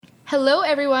Hello,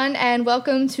 everyone, and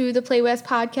welcome to the Play West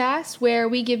podcast, where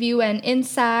we give you an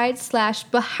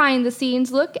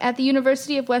inside/behind-the-scenes look at the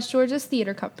University of West Georgia's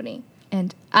theater company.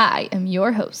 And I am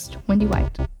your host, Wendy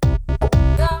White.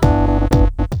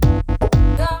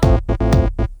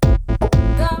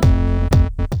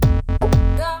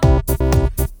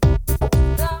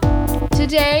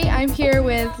 Today, I'm here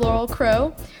with Laurel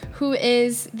Crow, who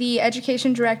is the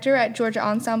Education Director at Georgia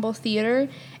Ensemble Theater,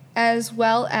 as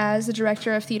well as the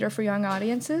Director of Theater for Young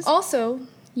Audiences. Also,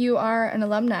 you are an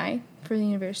alumni for the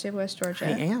University of West Georgia.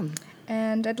 I am.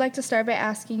 And I'd like to start by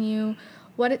asking you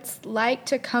what it's like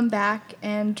to come back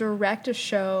and direct a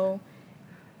show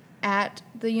at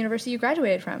the university you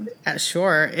graduated from.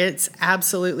 Sure. It's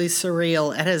absolutely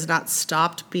surreal. It has not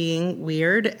stopped being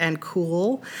weird and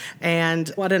cool. And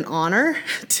what an honor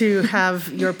to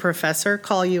have your professor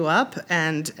call you up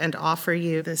and offer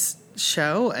you this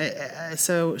show.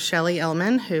 So Shelley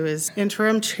Ellman, who is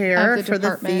interim chair for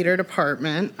the theater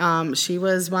department, she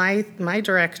was my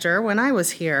director when I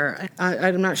was here.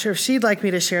 I'm not sure if she'd like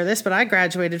me to share this, but I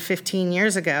graduated 15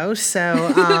 years ago.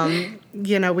 So,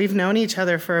 we've known each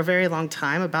other for a very long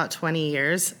time, about 20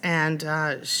 years, and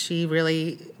she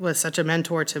really was such a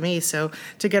mentor to me. So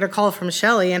to get a call from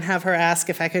Shelley and have her ask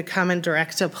if I could come and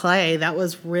direct a play, that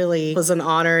was an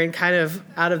honor and kind of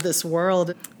out of this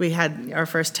world. We had our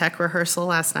first tech rehearsal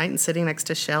last night and sitting next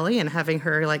to Shelley and having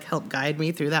her help guide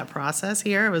me through that process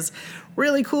here. It was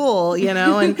really cool,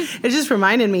 and it just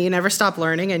reminded me you never stop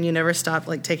learning and you never stop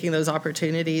taking those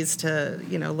opportunities to,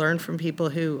 learn from people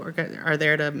who are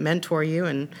there to mentor you.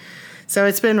 And so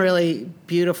it's been really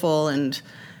beautiful and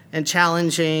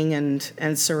challenging and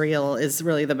surreal is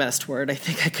really the best word I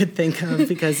think I could think of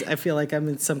because I feel like I'm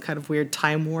in some kind of weird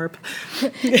time warp.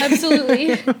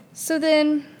 Absolutely. So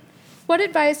then, what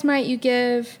advice might you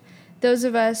give those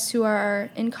of us who are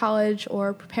in college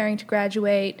or preparing to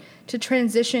graduate to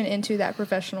transition into that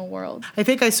professional world? I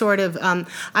think I sort of,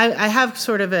 I have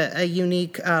sort of a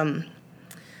unique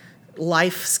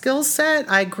life skill set.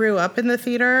 I grew up in the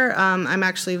theater. I'm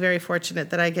actually very fortunate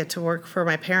that I get to work for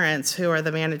my parents, who are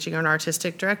the managing and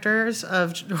artistic directors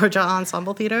of Georgia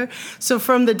Ensemble Theater. So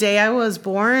from the day I was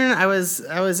born, I was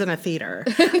in a theater.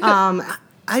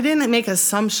 I didn't make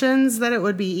assumptions that it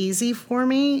would be easy for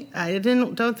me. I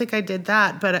don't think I did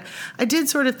that, but I did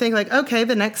sort of think okay,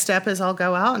 the next step is I'll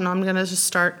go out and I'm going to just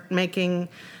start making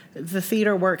the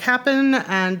theater work happen,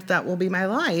 and that will be my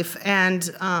life. And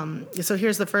so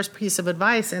here's the first piece of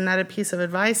advice, and that piece of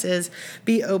advice is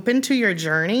be open to your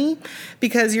journey,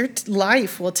 because your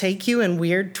life will take you in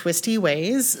weird, twisty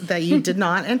ways that you did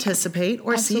not anticipate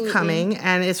or see coming,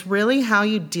 and it's really how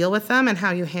you deal with them and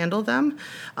how you handle them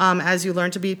as you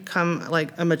learn to become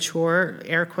a mature,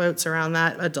 air quotes around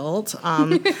that, adult.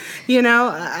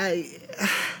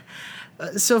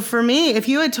 So for me, if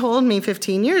you had told me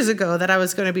 15 years ago that I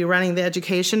was going to be running the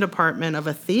education department of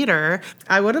a theater,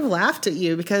 I would have laughed at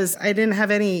you because I didn't have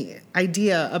any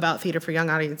idea about theater for young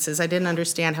audiences. I didn't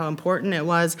understand how important it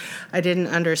was. I didn't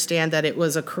understand that it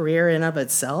was a career in of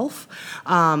itself.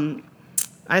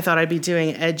 I thought I'd be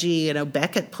doing edgy,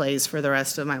 Beckett plays for the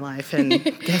rest of my life, and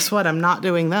guess what? I'm not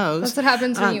doing those. That's what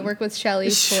happens when you work with Shelley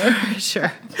for 4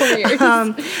 years.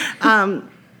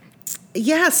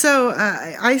 So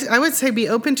I would say be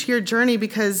open to your journey,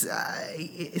 because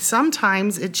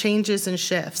sometimes it changes and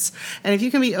shifts. And if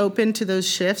you can be open to those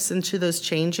shifts and to those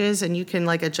changes, and you can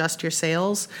adjust your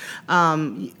sails,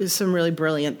 some really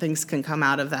brilliant things can come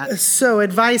out of that. So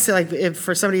advice, if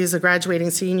for somebody who's a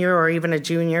graduating senior or even a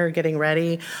junior getting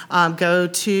ready, go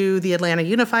to the Atlanta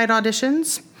Unified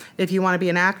auditions. If you want to be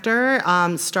an actor,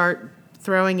 start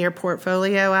throwing your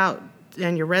portfolio out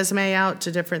and your resume out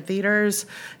to different theaters.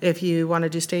 If you want to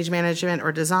do stage management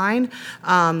or design,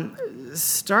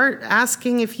 start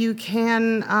asking if you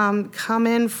can come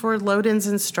in for load-ins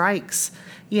and strikes.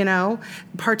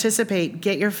 Participate,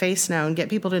 get your face known, get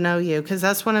people to know you, because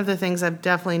that's one of the things I've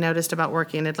definitely noticed about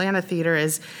working in Atlanta theater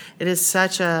is it is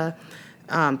such a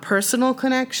personal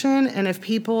connection, and if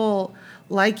people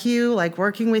like you, like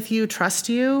working with you, trust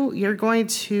you, you're going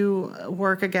to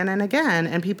work again and again,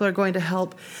 and people are going to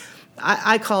help.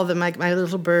 I call them my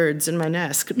little birds in my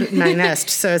nest.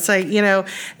 So it's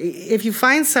if you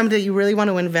find somebody you really want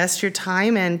to invest your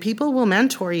time in, people will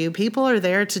mentor you. People are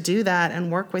there to do that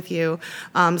and work with you.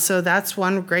 So that's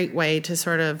one great way to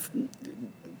sort of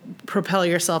propel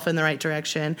yourself in the right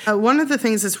direction. One of the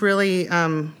things that's really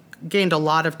gained a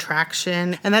lot of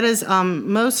traction, and that is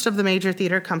most of the major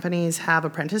theater companies have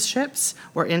apprenticeships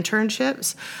or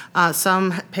internships.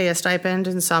 Some pay a stipend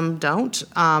and some don't.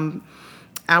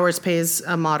 Ours pays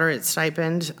a moderate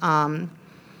stipend.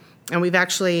 And we've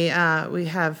actually, we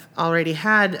have already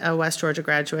had a West Georgia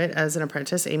graduate as an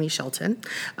apprentice, Amy Shelton.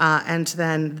 And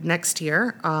then next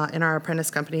year in our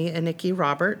apprentice company, Nikki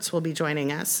Roberts will be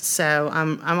joining us. So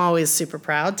I'm always super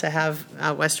proud to have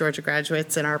West Georgia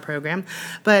graduates in our program.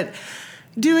 But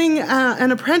doing an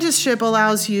apprenticeship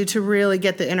allows you to really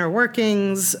get the inner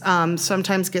workings,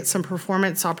 sometimes get some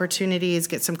performance opportunities,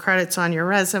 get some credits on your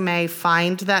resume,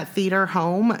 find that theater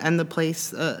home and the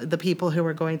place, the people who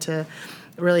are going to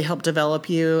really help develop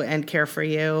you and care for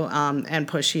you and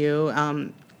push you.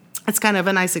 It's kind of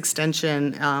a nice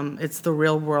extension. It's the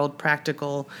real world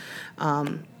practical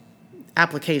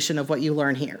application of what you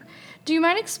learn here. Do you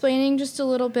mind explaining just a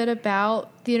little bit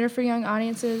about Theater for Young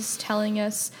Audiences, telling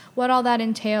us what all that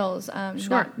entails, Sure.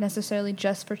 not necessarily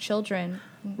just for children?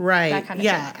 Right. That kind of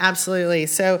yeah, thing. absolutely.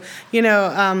 So,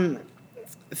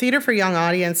 Theater for Young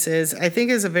Audiences, I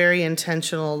think, is a very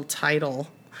intentional title.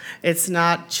 It's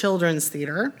not children's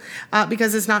theater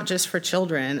because it's not just for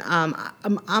children.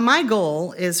 My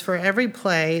goal is for every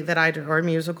play that or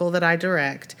musical that I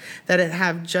direct, that it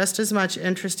have just as much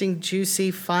interesting,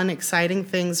 juicy, fun, exciting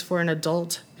things for an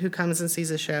adult who comes and sees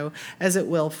a show as it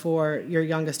will for your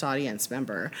youngest audience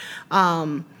member.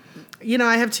 I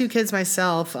have 2 kids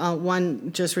myself.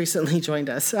 One just recently joined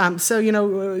us.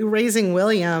 Raising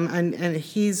William, and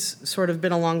he's sort of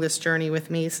been along this journey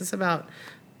with me since about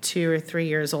 2 or 3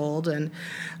 years old, and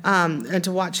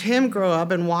to watch him grow up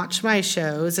and watch my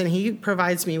shows, and he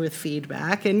provides me with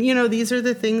feedback. And, these are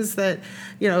the things that,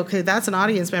 okay, that's an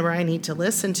audience member I need to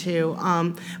listen to.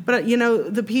 But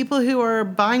the people who are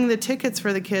buying the tickets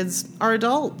for the kids are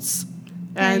adults.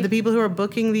 And the people who are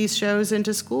booking these shows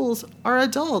into schools are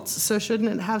adults, so shouldn't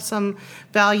it have some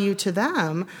value to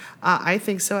them? I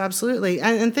think so, absolutely.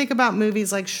 And think about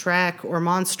movies like Shrek or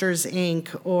Monsters,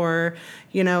 Inc., or,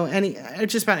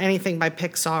 just about anything by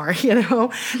Pixar,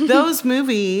 Those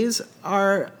movies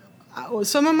are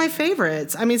some of my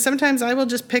favorites. I mean, sometimes I will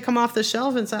just pick them off the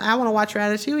shelf and say, I want to watch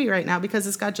Ratatouille right now because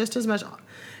it's got just as much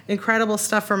incredible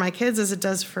stuff for my kids as it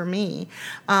does for me.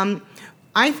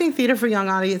 I think Theater for Young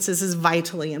Audiences is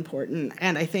vitally important,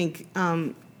 and I think,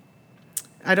 I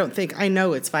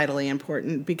know it's vitally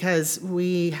important because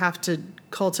we have to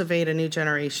cultivate a new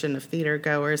generation of theater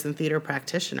goers and theater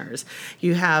practitioners.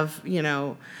 You have,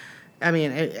 in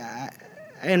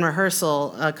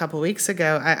rehearsal a couple weeks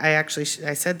ago, I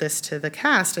said this to the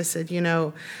cast. I said,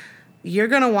 you're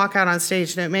going to walk out on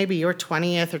stage, and it may be your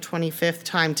 20th or 25th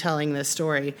time telling this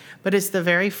story, but it's the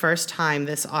very first time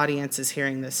this audience is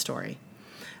hearing this story.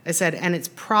 I said, and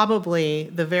it's probably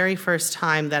the very first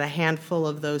time that a handful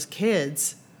of those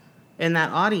kids in that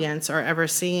audience are ever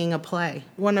seeing a play.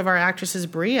 One of our actresses,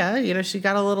 Bria, she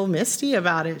got a little misty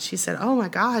about it. She said, oh my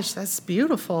gosh, that's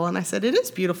beautiful. And I said, it is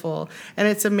beautiful, and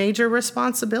it's a major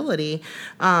responsibility.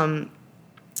 And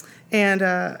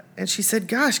she said,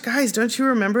 gosh, guys, don't you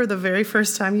remember the very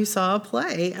first time you saw a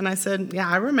play? And I said, yeah,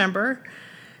 I remember.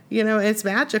 It's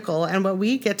magical. And what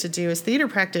we get to do as theater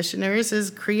practitioners is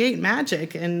create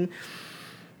magic and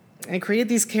create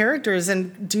these characters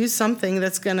and do something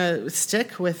that's going to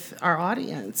stick with our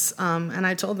audience. And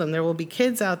I told them there will be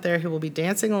kids out there who will be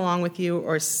dancing along with you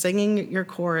or singing your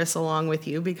chorus along with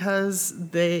you because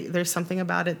there's something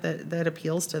about it that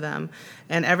appeals to them.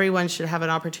 And everyone should have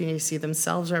an opportunity to see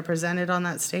themselves represented on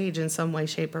that stage in some way,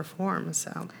 shape, or form.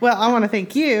 So, well, I want to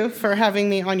thank you for having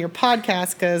me on your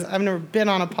podcast because I've never been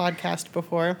on a podcast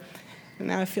before.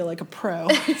 Now I feel like a pro,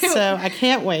 so I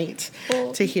can't wait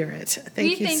to hear it.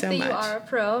 Thank you so much. We think that you are a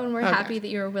pro, and we're happy that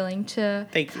you were willing to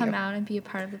come out and be a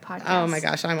part of the podcast. Oh my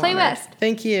gosh, I'm Play honored. West.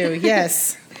 Thank you.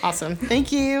 Yes. Awesome.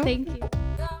 Thank you. Thank you.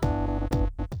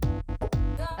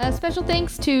 A special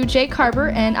thanks to Jake Harper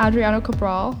and Adriano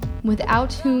Cabral,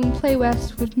 without whom Play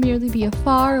West would merely be a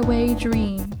faraway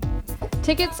dream.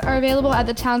 Tickets are available at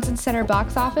the Townsend Center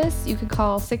box office. You can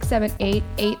call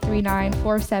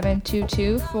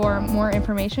 678-839-4722 for more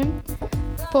information.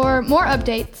 For more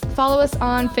updates, follow us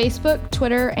on Facebook,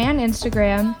 Twitter, and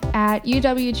Instagram at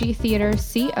UWG Theater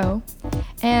CO.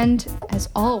 And as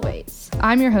always,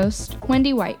 I'm your host,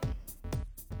 Wendy White.